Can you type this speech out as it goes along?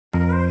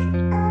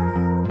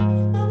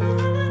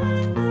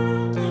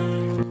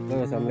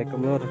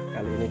Assalamualaikum Lur.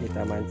 Kali ini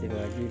kita mancing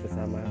lagi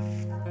bersama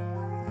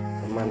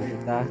teman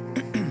kita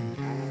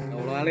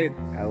Kaulo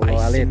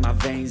Alit. My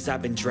veins, I've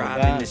been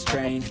driving this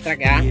train.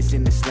 Years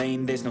in this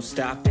lane, there's no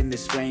stopping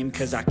this flame.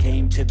 Cause I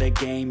came to the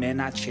game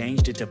and I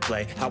changed it to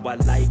play how I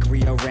like,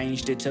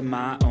 rearranged it to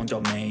my own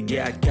domain.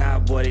 Yeah, I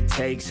got what it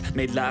takes,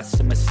 made lots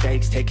of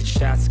mistakes, taking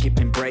shots,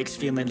 skipping breaks,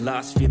 feeling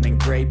lost, feeling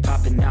great,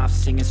 popping off,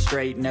 singing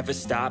straight, never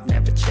stopped,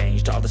 never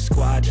changed. All the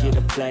squad here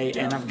to play,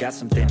 and I've got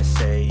something to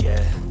say,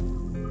 yeah.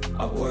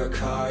 I work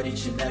hard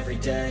each and every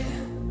day,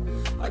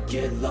 I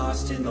get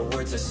lost in the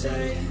words I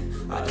say.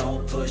 I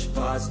don't push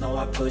pause, no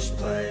I push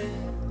play.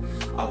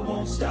 I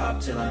won't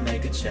stop till I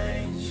make a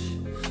change.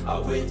 I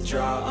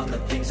withdraw on the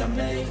things I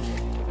make.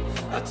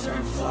 I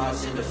turn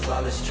flaws into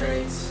flawless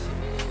traits.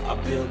 I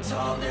build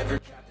tall,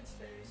 never cap in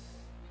space.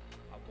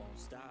 I won't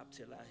stop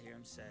till I hear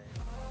him say.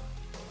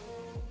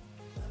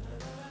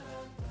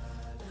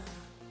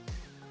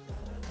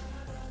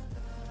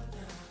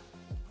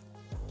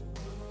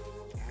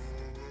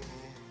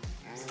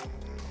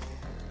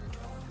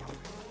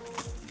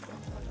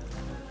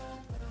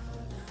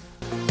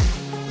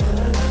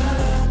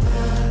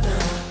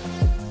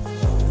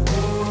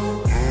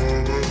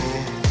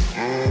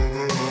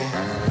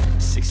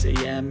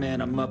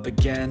 And I'm up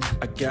again.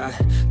 I got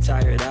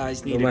tired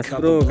eyes, need a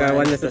couple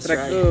blends. That's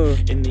right.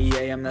 In the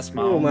AM, that's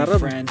my only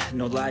friend.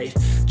 No light,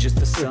 just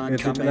the sun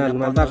coming up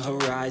on the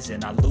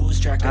horizon. I lose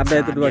track of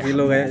time. Yeah,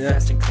 move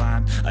fast and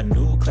climb a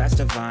new class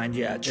divine.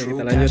 Yeah,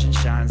 true passion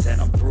shines,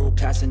 and I'm through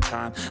passing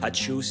time. I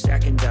choose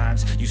stacking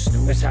dimes. You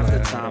snooze half the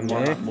time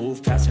while I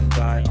move passing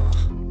by.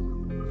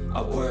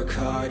 I work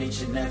hard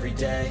each and every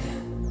day.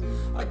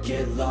 I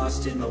get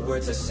lost in the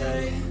words I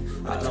say.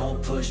 I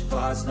don't push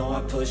pause, no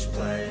I push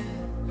play.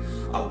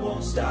 I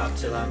won't stop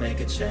till I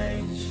make a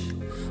change.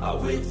 I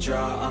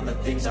withdraw on the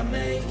things I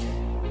make.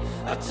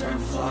 I turn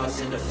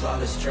flaws into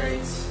flawless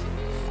traits.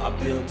 I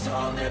build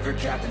tall, never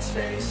cap in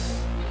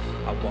space.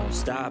 I won't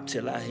stop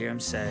till I hear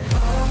him say.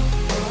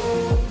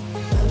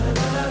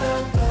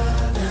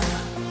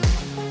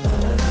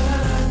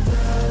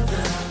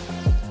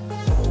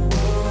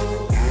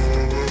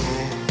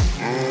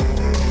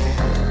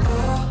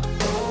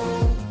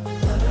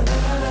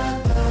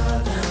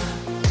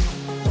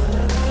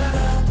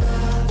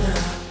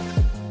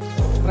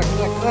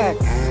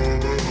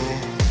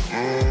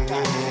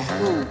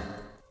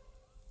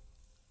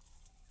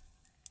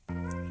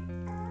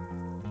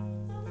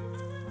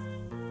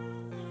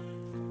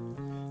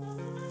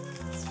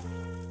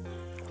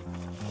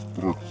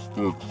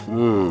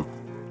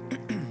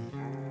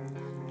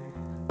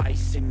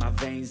 Ice in my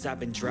veins, I've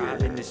been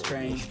driving this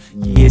train.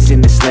 Years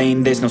in this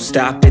lane, there's no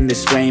stopping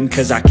this flame.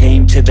 Cause I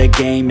came to the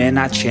game and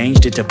I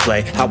changed it to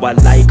play how I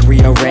like,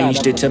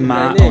 rearranged it to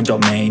my own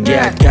domain.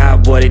 Yeah, I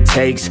got what it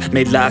takes,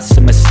 made lots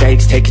of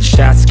mistakes, taking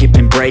shots,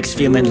 skipping breaks,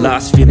 feeling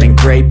lost, feeling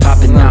great,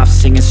 popping off,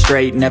 singing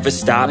straight, never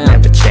stopped,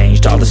 never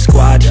changed. All the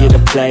squad here to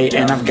play,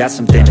 and I've got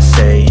something to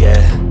say,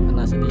 yeah.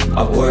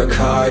 I work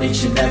hard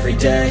each and every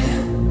day.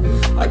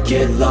 I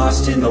get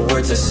lost in the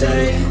words I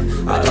say.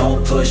 I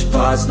don't push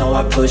pause, no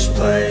I push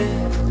play.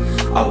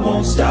 I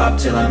won't stop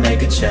till I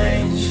make a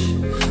change.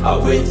 I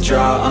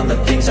withdraw on the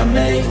things I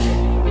make.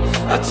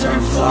 I turn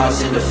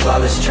flaws into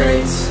flawless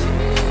traits.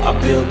 I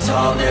build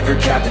tall, never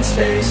cap in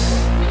space.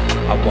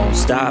 I won't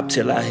stop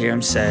till I hear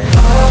him say.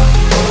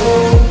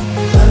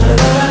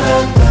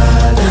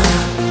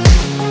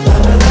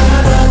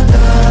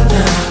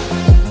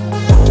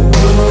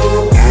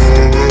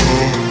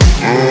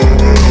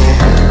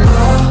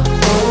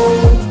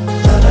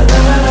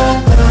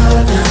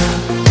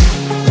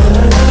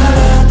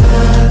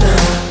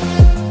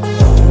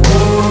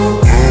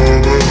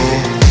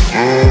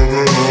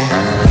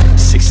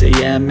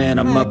 And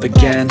I'm up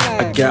again.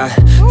 I got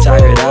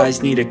tired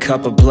eyes, need a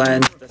cup of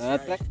blend.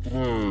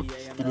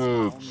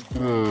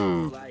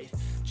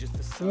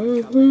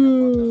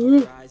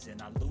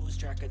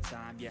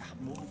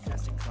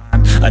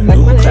 A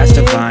new class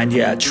divine,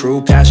 yeah,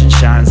 true passion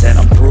shines, and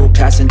I'm through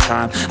passing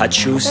time. I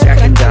choose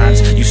stacking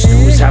dimes. You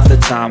snooze half the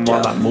time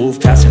while I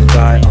move passing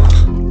by.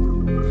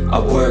 I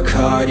work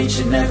hard each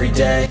and every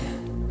day.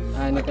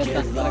 I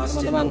get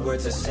lost in the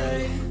words I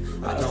say.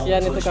 I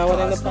don't push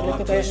pause, no I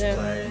push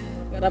play.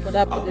 I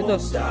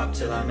won't stop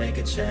till I make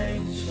a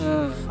change.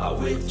 I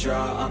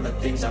withdraw on the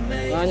things I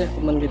make. I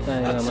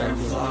turn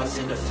flaws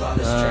into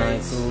flawless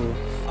traits.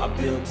 I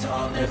build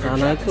tall, never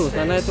cap in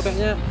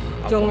space.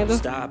 I won't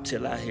stop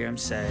till I hear him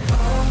say.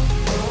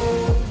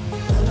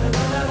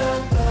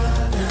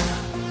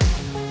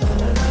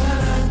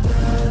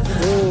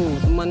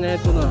 Temannya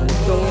itu nah,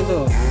 Icong itu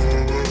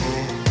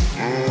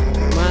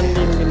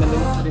mandi di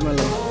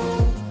malam.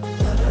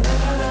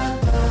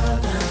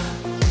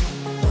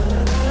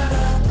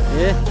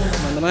 Oke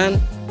teman-teman,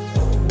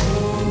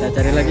 kita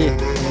cari lagi,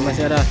 ini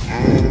masih ada.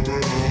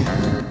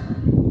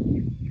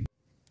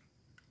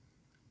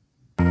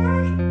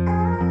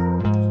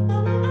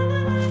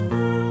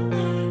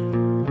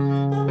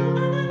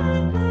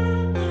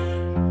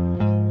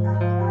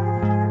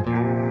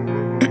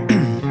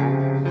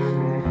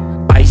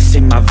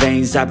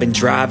 veins, I've been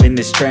driving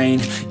this train.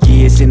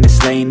 Years in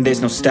this lane,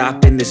 there's no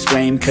stopping this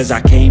flame. Cause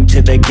I came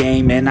to the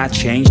game and I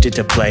changed it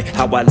to play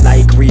how I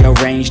like,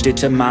 rearranged it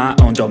to my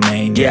own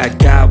domain. Yeah, I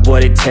got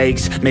what it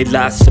takes, made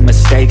lots of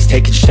mistakes,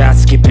 taking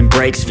shots, skipping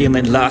breaks,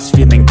 feeling lost,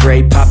 feeling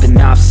great, popping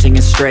off,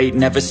 singing straight,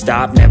 never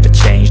stopped, never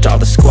changed. All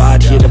the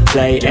squad here to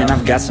play, and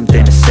I've got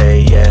something to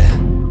say, yeah.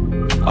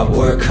 I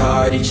work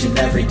hard each and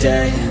every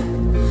day,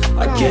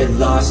 I get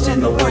lost in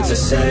the words I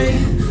say.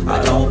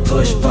 I don't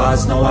push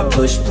pause, no, I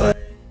push play.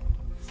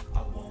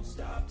 I won't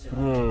stop till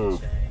I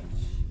change.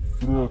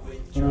 I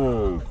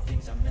withdraw the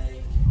things I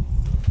make.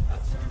 I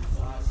turn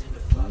flaws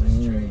into flawless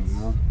traits.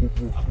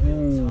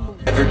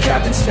 Ever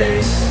capped in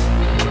space,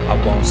 I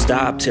won't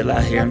stop till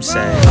I hear him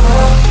say,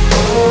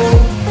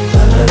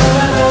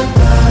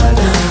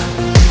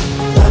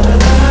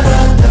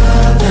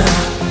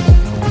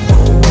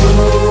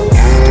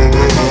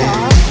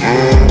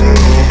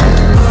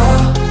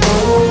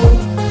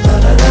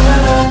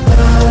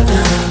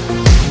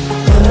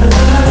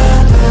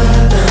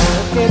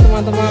 Oke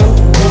teman-teman,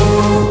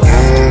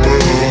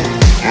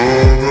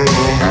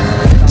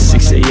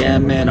 6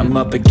 a.m. and I'm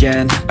up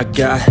again. I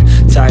got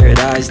tired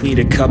eyes, need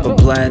a cup of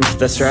blend.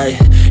 That's right,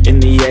 in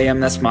the AM,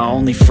 that's my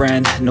only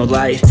friend. No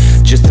light,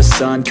 just the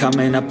sun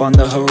coming up on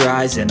the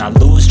horizon. I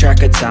lose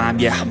track of time,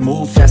 yeah, I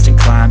move fast and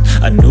climb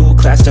a new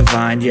class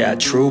divine, yeah,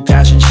 true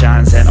passion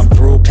shines. And I'm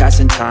through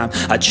passing time,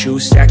 I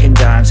choose stacking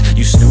dimes.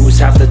 You snooze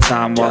half the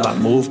time while I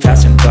move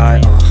passing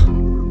by.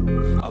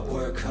 I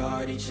work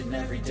hard each and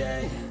every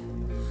day,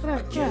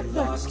 I get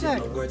lost in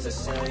the words I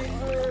say.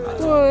 I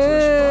don't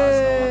push pause,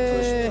 no, I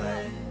push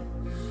play.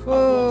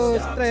 oh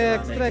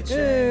strek.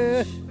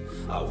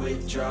 I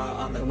withdraw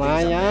on the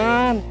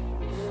Lumayan,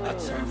 I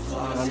turn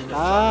flaws into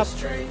mantap. flawless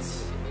traits.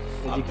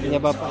 Rezekinya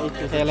bapak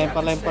itu saya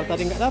lempar-lempar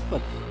tadi nggak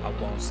dapet. I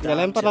won't Dia stop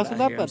lempar till I langsung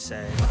hear dapat. him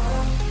say,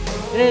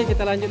 Oke,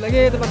 kita lanjut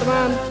lagi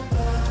teman-teman.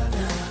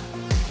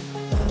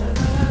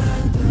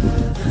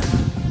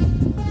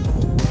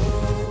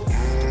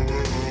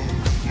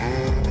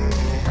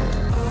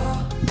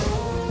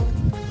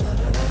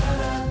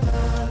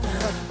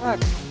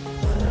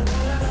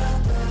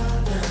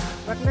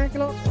 Trek naik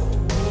lo.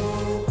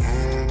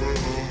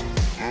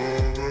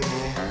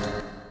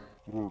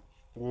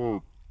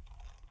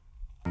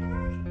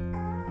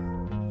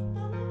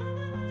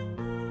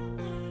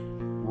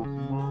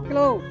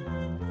 Kilo.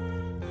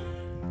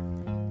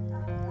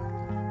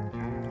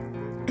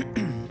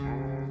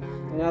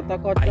 Ternyata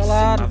ice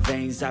in kocolan. my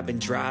veins, I've been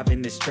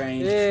driving this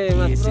train. Hey,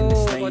 Mas Years in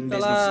this Bro, lane,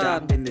 there's no kocolan.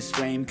 stopping this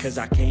flame. Cause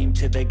I came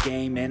to the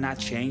game and I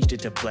changed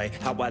it to play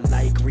how I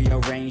like,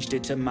 rearranged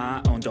it to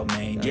my own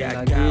domain.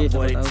 Yeah, I got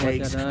what it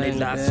takes, made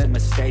lots of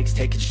mistakes,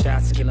 taking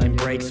shots, skipping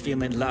breaks,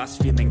 feeling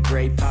lost, feeling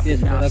great,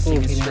 popping off, saudaraku,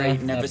 singing ini straight,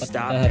 lah never dapat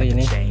stopped, kita hari never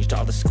ini. changed.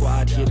 All the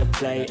squad here to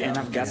play, and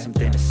I've got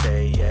something to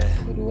say, yeah.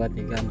 1,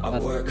 2, 3, I 4.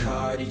 work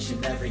hard each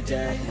and every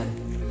day,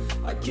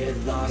 I get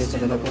Oke lost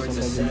in the saudaraku, words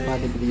I sampai say. jumpa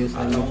di video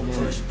I don't selanjutnya.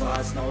 push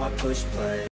pause, no, I push play.